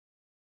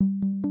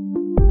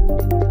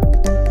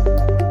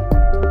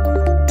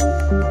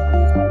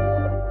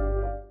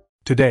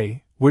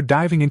Today, we're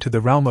diving into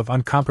the realm of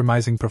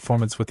uncompromising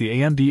performance with the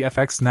AMD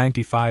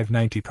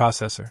FX-9590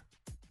 processor.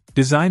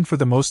 Designed for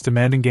the most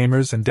demanding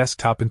gamers and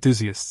desktop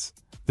enthusiasts,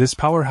 this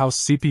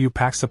powerhouse CPU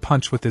packs a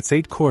punch with its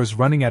 8 cores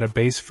running at a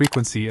base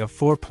frequency of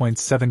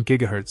 4.7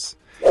 GHz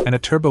and a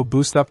turbo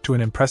boost up to an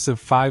impressive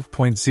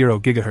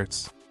 5.0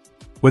 GHz.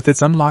 With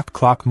its unlocked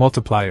clock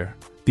multiplier,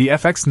 the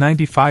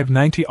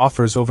FX-9590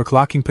 offers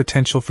overclocking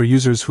potential for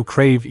users who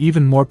crave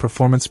even more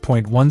performance.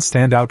 One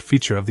standout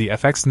feature of the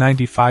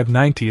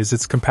FX-9590 is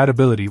its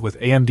compatibility with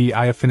AMD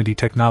High-Affinity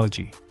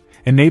technology,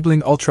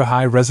 enabling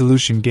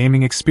ultra-high-resolution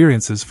gaming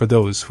experiences for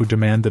those who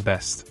demand the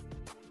best.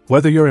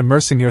 Whether you're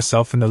immersing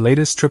yourself in the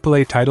latest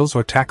AAA titles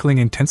or tackling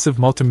intensive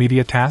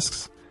multimedia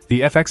tasks,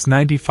 the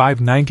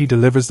FX-9590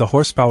 delivers the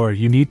horsepower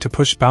you need to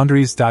push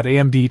boundaries.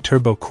 AMD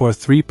Turbo Core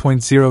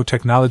 3.0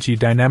 technology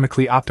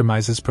dynamically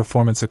optimizes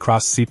performance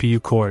across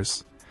CPU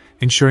cores,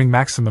 ensuring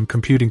maximum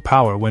computing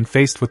power when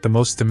faced with the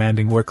most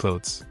demanding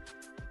workloads.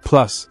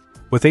 Plus,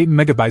 with 8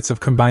 MB of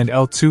combined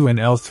L2 and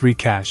L3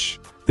 cache,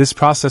 this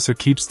processor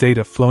keeps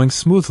data flowing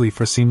smoothly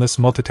for seamless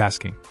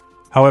multitasking.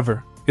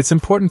 However, it's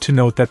important to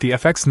note that the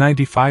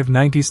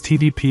FX-9590's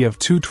TDP of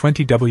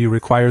 220W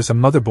requires a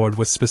motherboard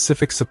with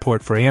specific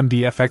support for AMD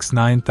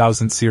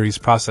FX-9000 series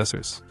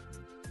processors.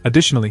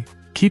 Additionally,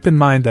 keep in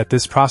mind that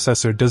this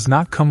processor does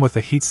not come with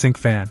a heatsink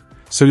fan,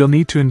 so you'll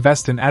need to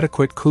invest in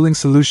adequate cooling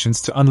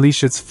solutions to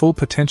unleash its full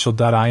potential.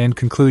 In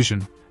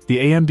conclusion, the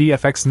AMD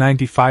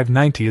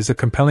FX-9590 is a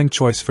compelling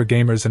choice for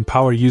gamers and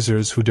power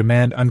users who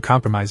demand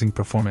uncompromising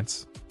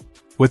performance.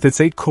 With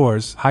its 8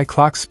 cores, high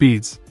clock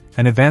speeds,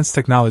 and advanced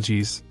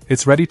technologies,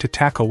 it's ready to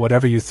tackle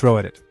whatever you throw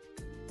at it.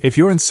 If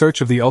you're in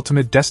search of the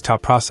ultimate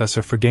desktop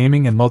processor for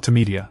gaming and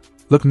multimedia,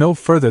 look no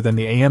further than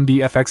the AMD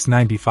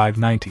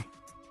FX-9590.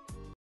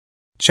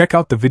 Check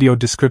out the video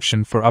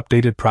description for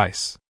updated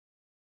price.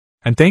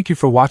 And thank you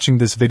for watching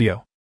this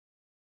video.